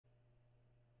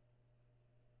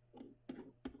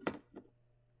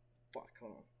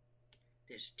hold on.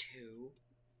 There's two.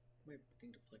 My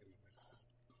thing to plug in my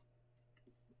microphone.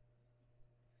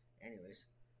 Anyways,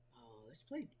 let's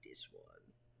play this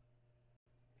one.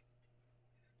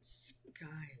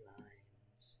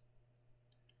 Skylines.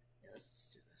 Yeah, let's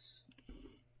just do this.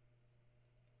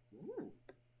 Ooh.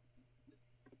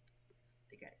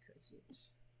 They got cutscenes.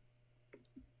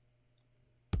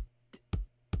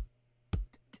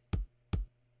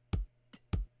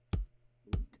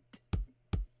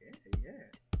 Yeah.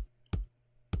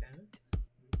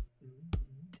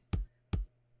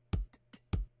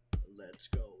 Let's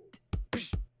go.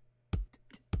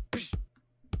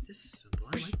 This is simple.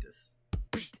 I like this.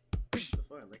 So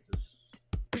far, I like this.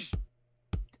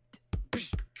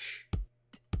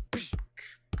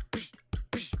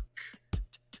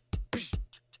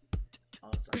 Oh,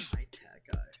 it's a high-tech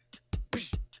guy.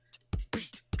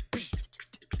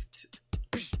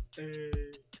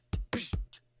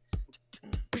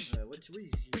 What is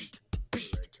used for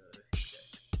like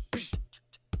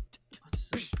what's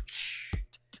this?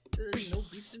 There's no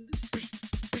beats in this.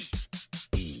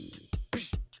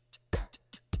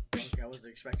 Okay, I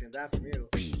wasn't expecting that from you.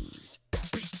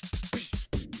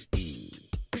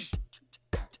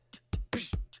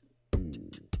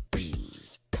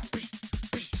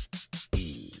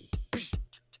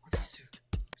 What's this do?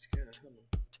 I'm scared.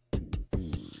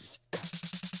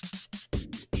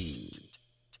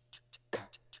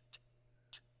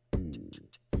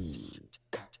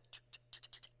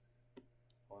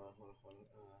 Hold on. Hold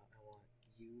on. I want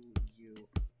you,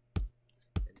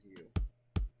 and you.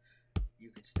 You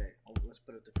can stay. Oh, let's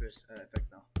put up the first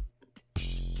effect now.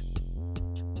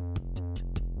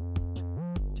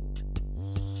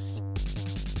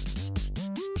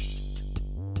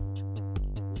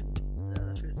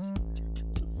 That fits.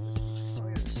 Oh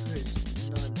yeah, this is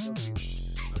non-W.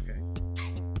 Okay.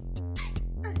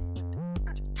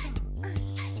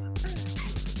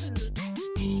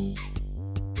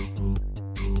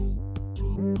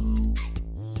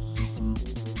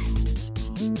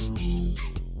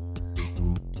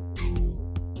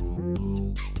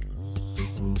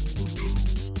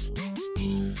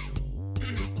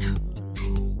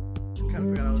 Kind of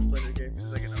forgot I was playing the game for a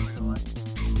second. I'm not gonna lie.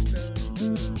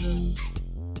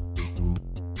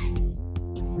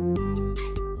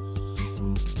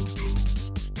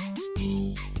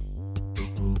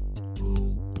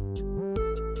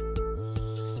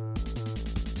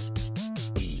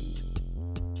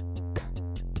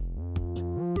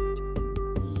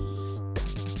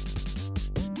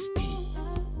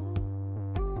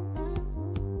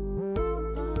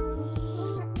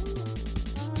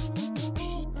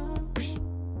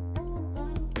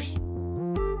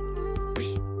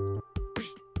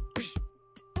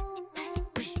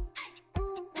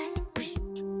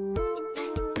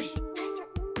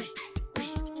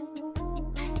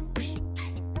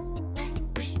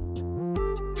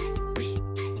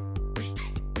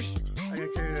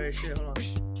 Shit, hold on.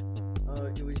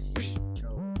 It was you.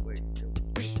 No, wait.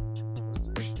 Was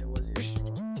it? It was you.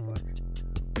 Oh, fuck.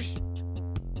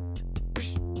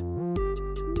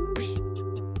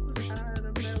 Was I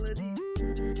the melody?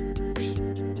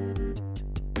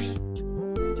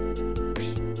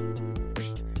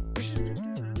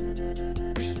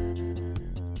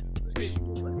 Let's get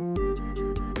you, buddy.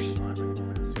 Oh, I like the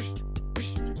mask.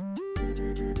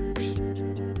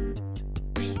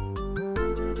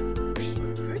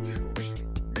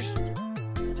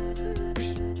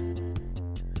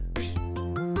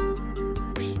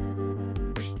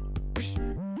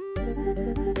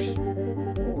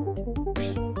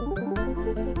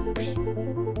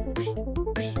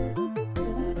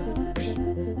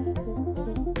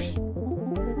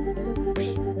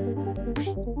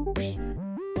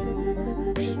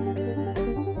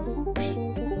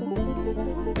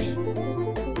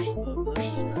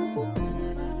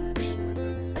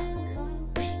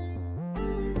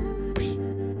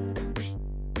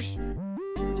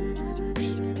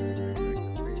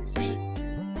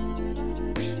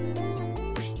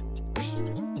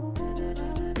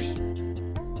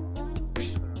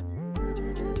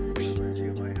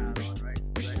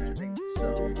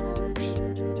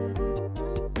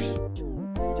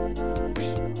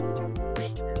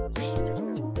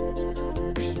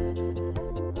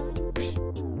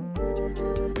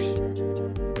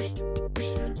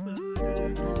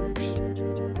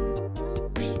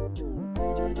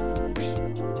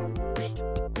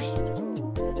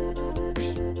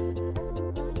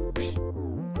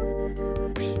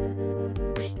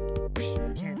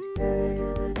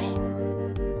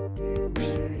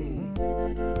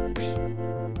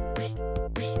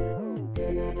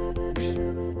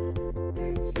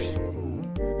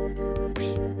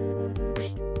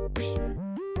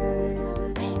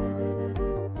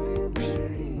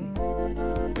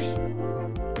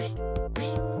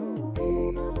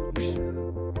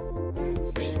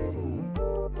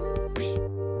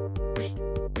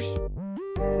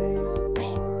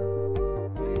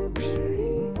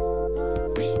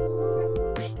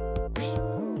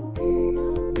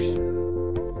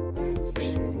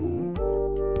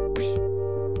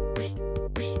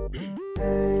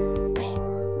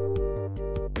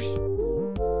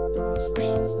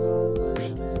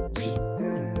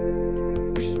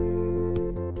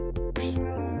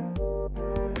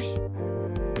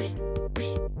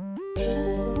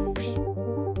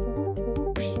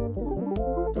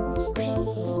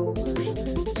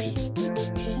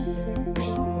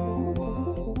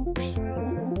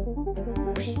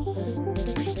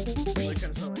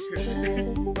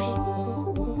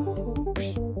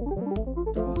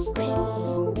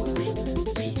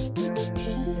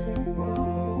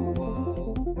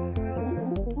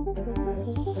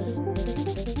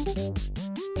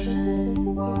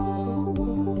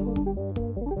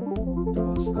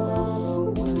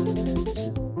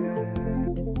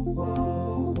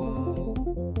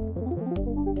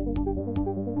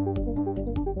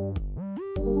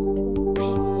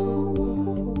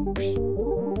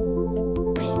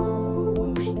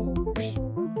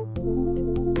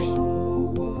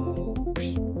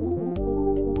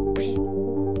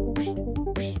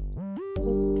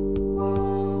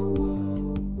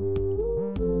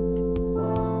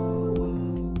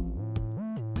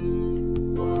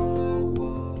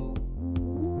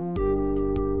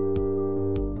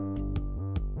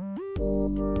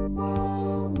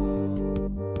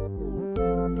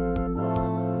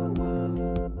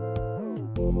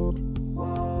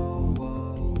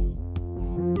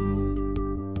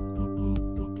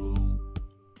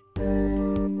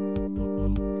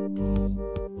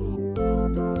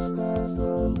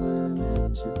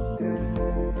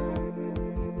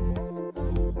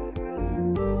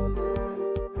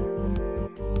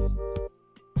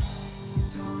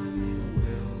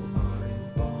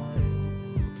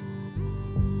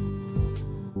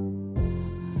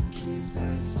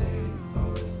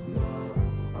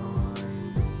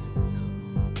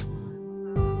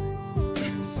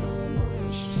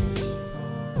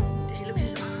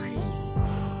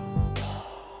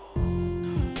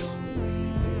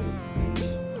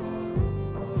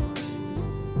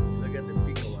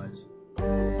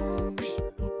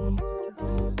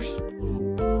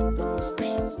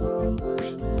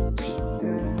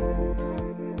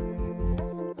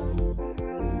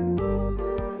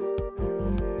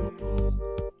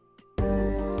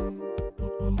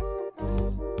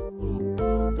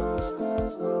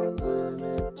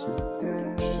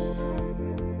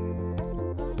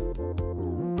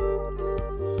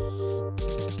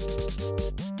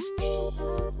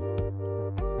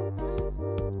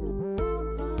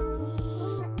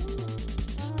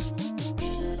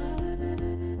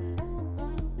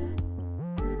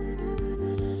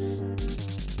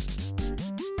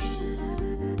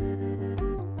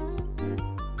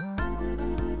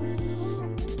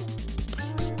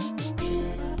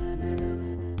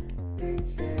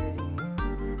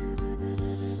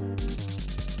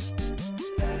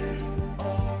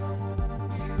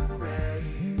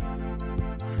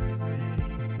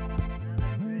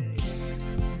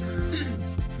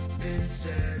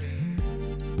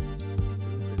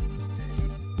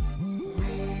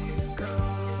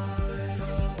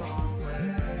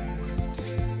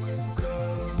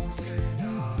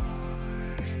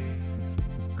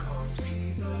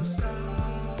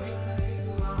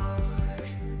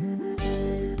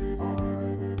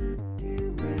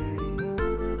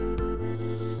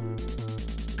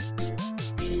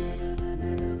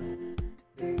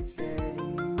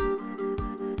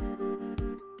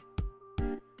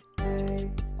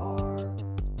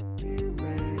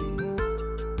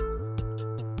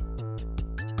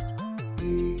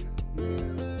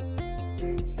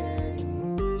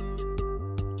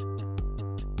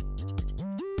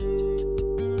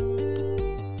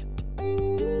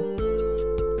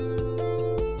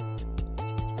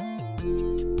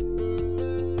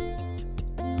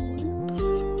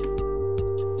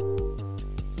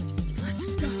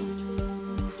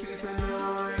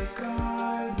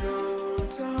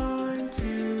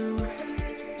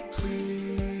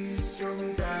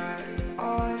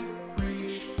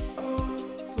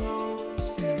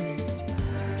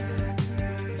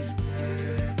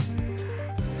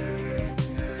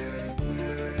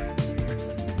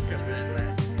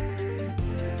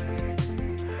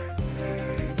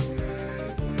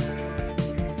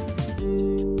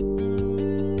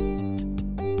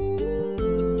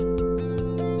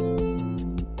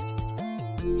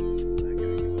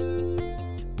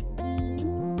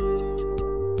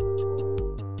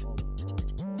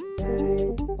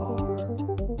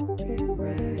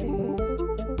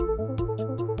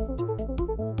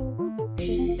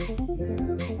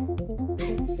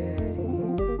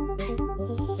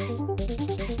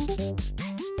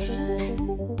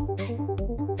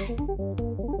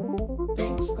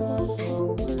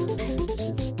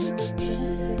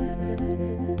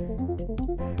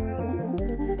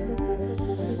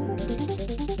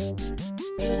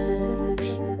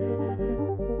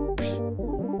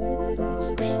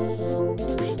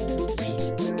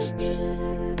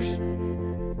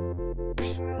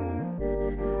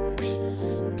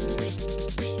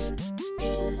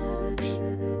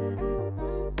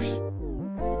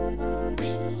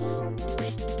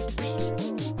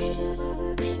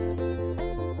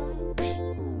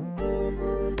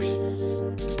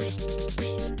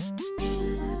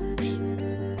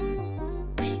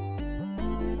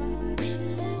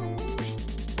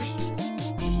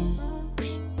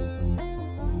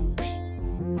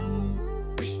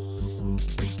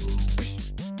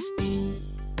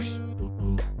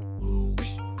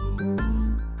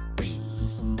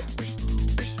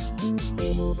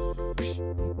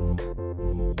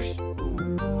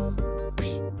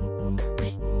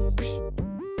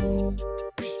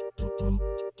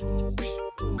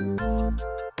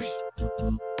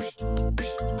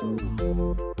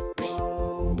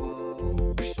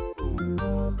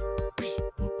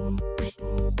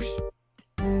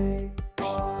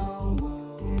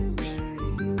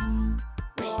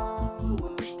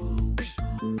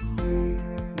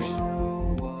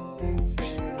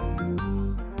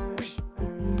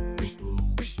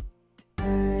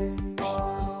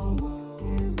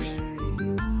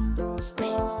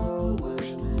 the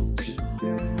limit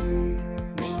today.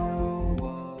 No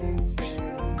one's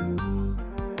steady.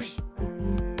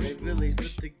 They really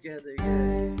fit together,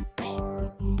 yeah.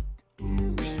 Are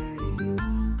you ready?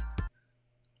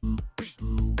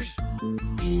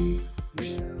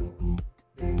 New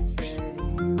and steady.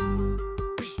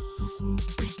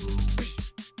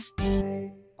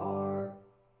 Hey, are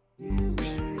you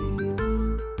ready?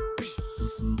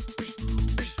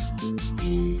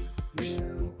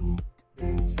 New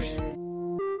and steady.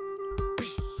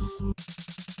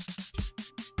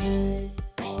 Hey,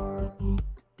 are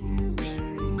you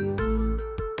ready?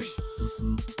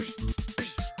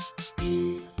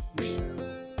 New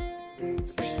and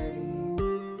steady.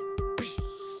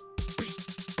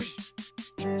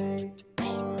 Hey,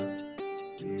 are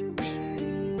you ready?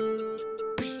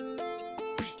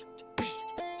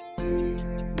 New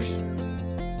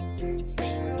and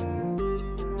steady.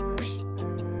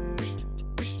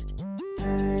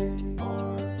 Hey,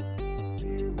 are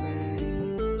you ready?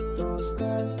 The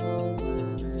sky's the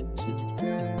limit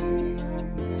today.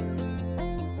 New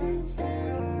and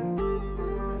steady.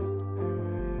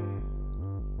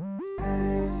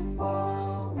 Hey, are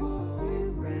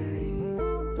you ready?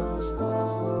 The sky's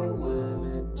the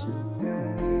limit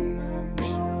today.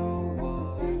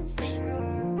 No and steady.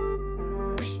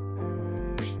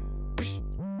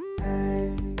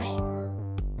 Hey, are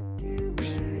you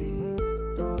ready?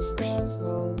 The sky's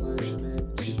the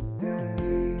limit today.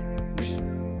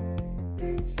 New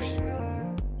and steady.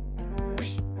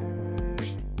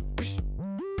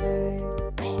 Hey,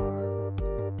 are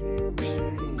you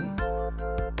ready?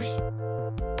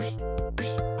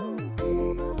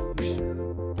 New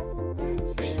and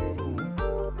steady.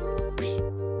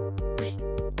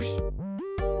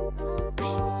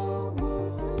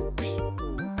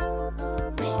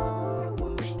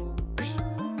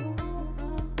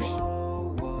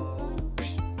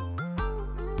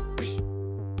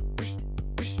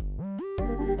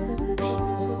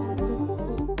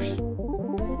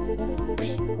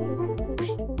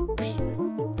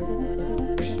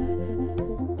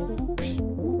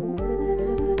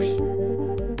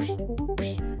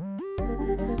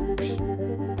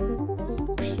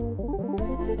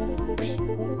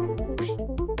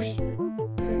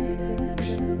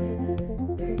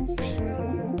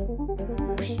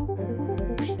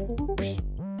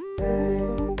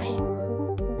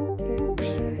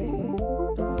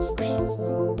 Sky's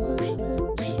the limit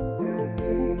today.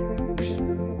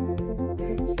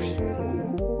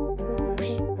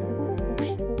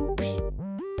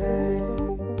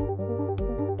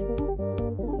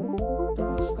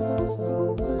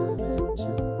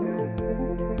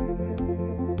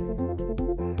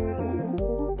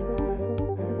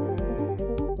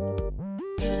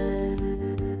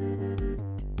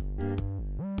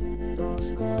 The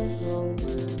sky's the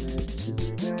limit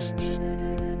today.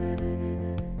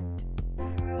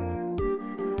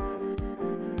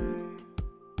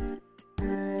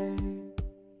 Hey,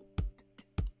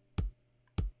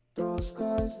 the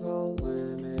sky's the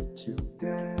limit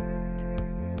today.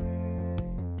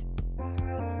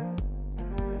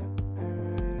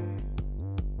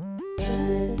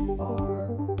 Are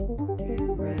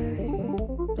you ready?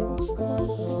 The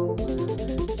sky's the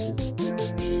limit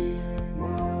today.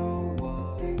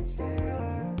 No and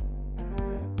steady.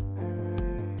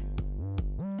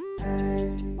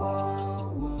 Hey,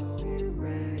 are you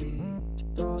ready?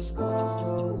 The sky's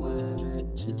the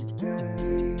limit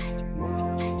today.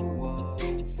 No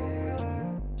and steady.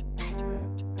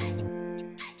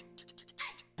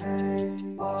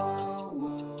 Hey, are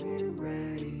you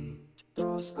ready?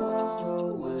 The sky's the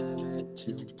limit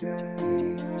today.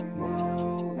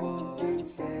 No and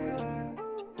steady.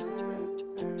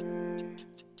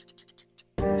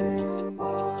 Hey,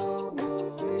 are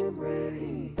you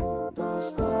ready? The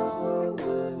sky's the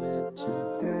limit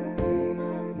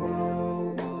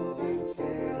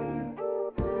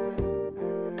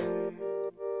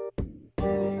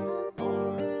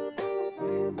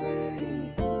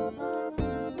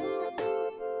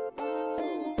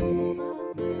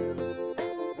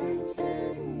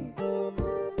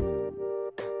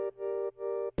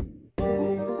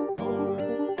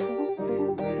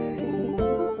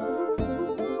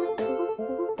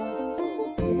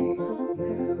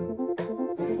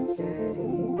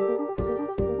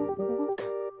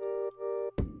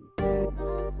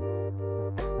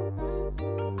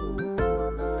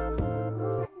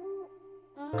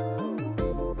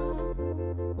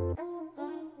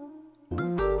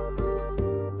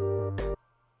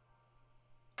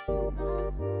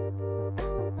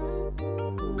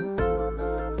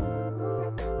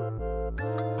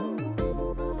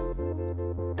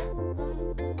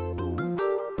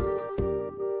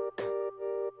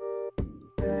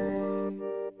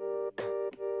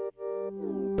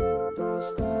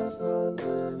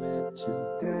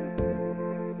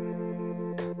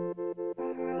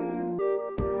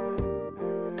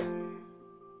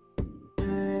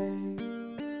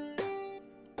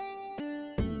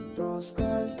The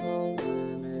sky's no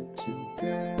limit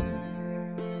today.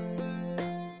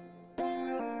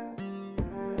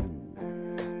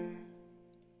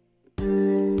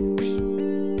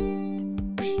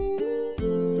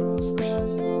 The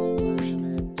sky's no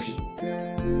limit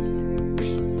today.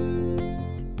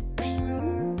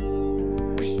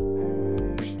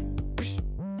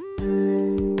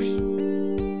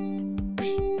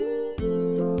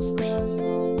 The sky's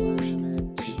no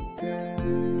limit today.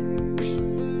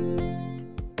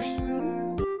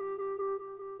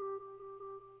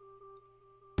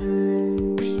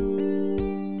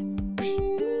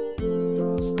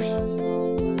 The sky's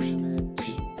no limit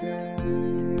today.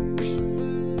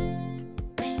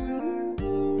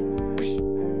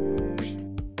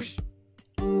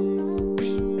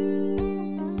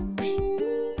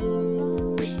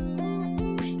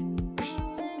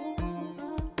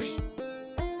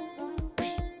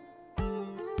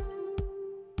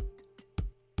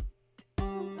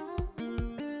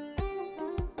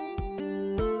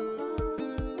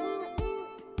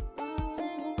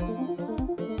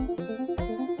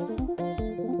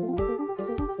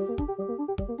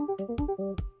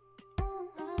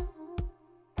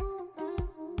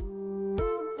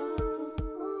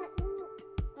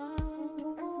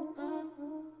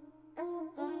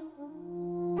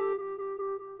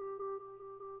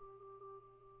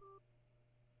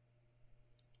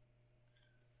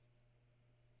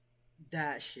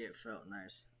 That shit felt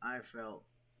nice. I felt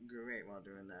great while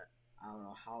doing that. I don't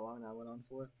know how long that went on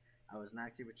for. I was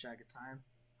not keeping track of time.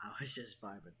 I was just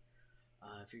vibing.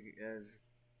 If you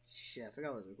shit, I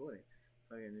forgot I was recording.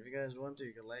 Fucking, if you guys want to,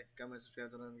 you can like, comment,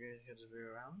 subscribe to the notifications to be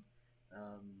around.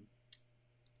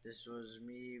 This was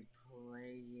me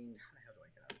playing. How the hell do I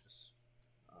get out of this?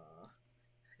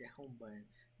 Yeah, home button.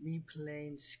 Me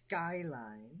playing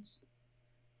Skylines.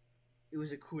 It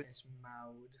was a cool ass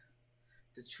mode.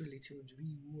 The Truly Tunes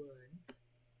V1.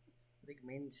 I think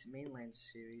mainline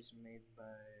series made by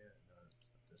no, it's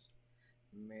not this.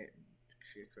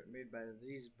 Made by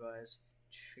these boys,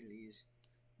 Chili's.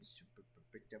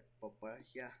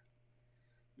 Yeah,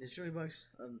 the Chili Box.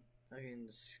 Again,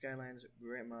 Skylines,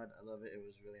 great mod. I love it. It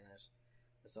was really nice.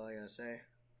 That's all I gotta say.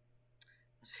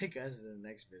 I'll see you guys in the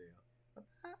next video.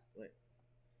 Wait.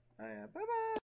 Bye bye.